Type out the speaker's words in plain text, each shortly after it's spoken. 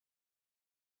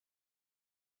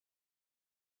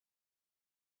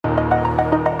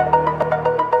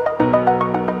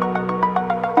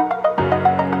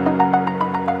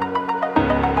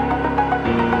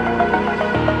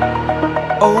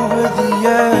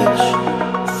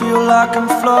like I'm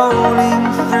floating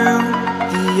through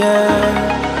the air.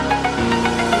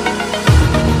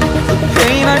 The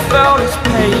pain I felt is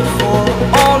paid for,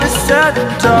 all is said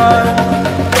and done.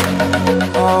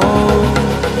 Oh,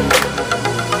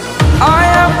 I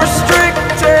am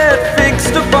restricted,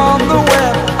 fixed upon the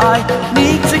web. I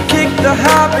need to kick the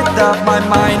habit that my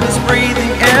mind is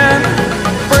breathing in.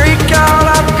 Break out,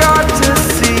 I've got to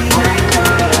see.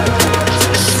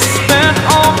 Spent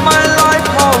all my life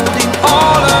holding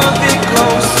all of it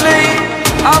closely.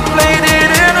 I played it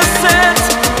innocent,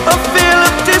 a feel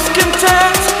of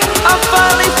discontent. I'm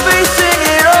finally facing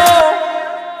it all,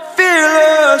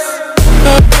 fearless.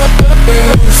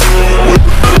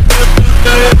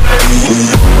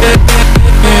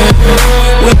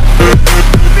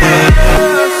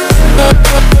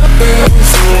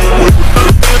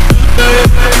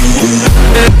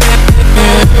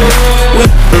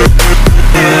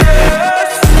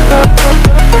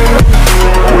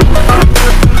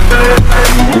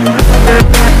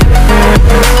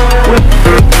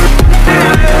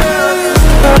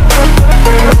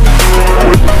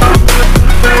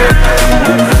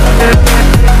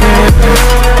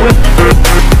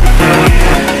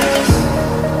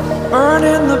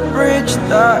 Burning the bridge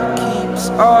that keeps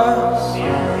us.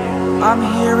 I'm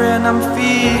here and I'm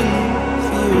feeling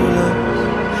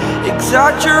fearless.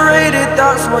 Exaggerated,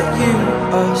 that's what you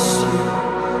assume.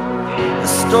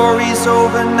 The story's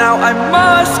over now, I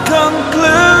must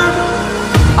conclude.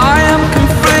 I am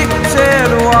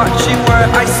conflicted, watching where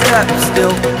I step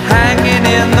still, hanging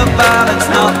in the balance.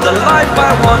 Not the life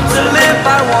I want to live,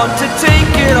 I want to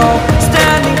take it all.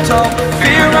 Standing tall,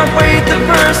 fear outweighed the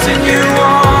person you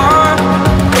are.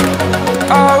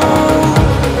 Oh,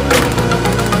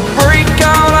 break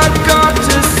out, I've got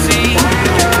to see.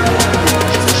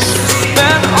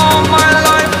 Spent all my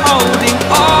life holding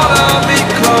all of it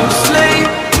closely.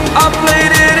 I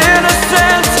played it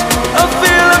innocent, a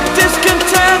feel of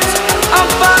discontent. I'm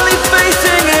finally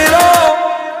facing it all,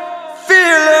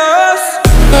 fearless.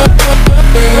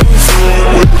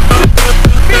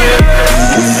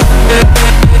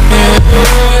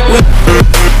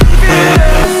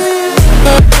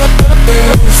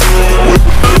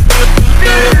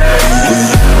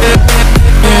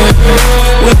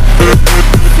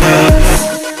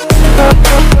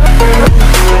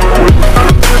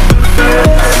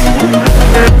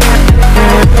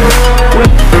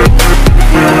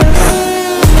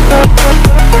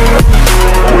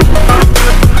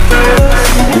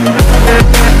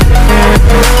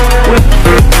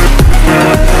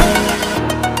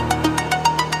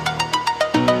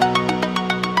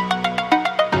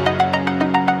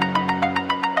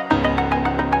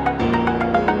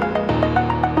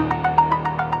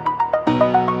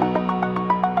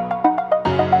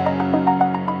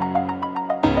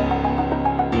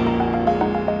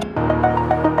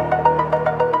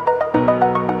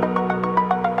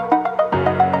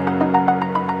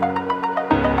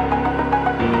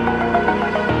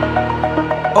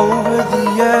 Over the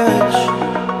edge,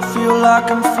 feel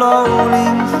like I'm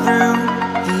floating through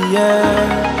the air.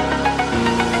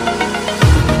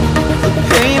 The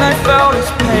pain I felt is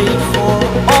paid for,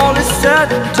 all is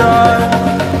said and done.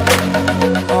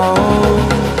 Oh,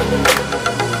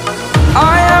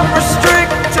 I am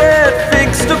restricted,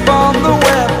 fixed upon the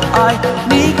web. I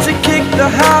need to kick the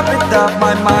habit that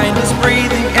my mind is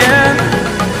breathing in.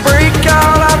 Break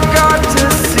out, I've got to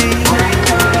see.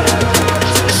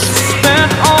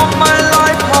 Spent all my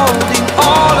life holding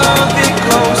all of it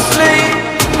closely.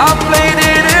 I played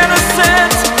it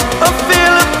innocent, a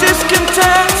feel of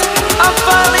discontent. I'm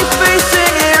finally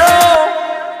facing it all,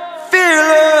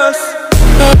 fearless.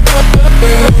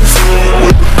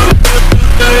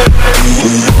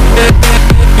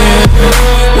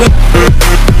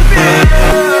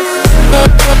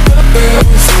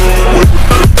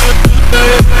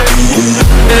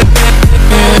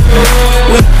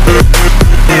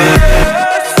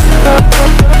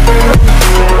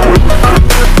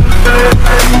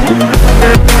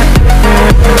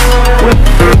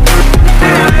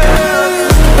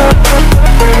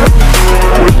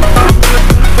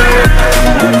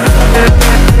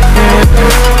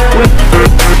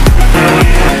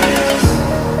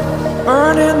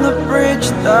 Burning the bridge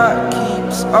that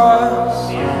keeps us.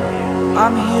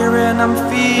 I'm here and I'm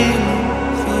feeling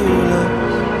fearless.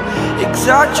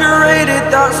 Exaggerated,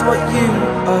 that's what you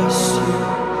assume.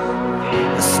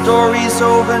 The story's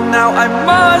over now, I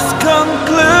must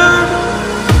conclude.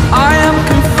 I am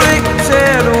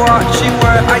conflicted, watching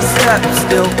where I step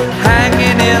still,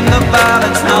 hanging in the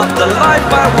balance. Not the life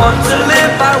I want to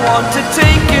live, I want to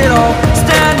take it all.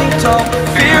 Standing tall,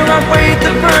 fear outweighed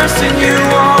the person you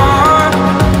are.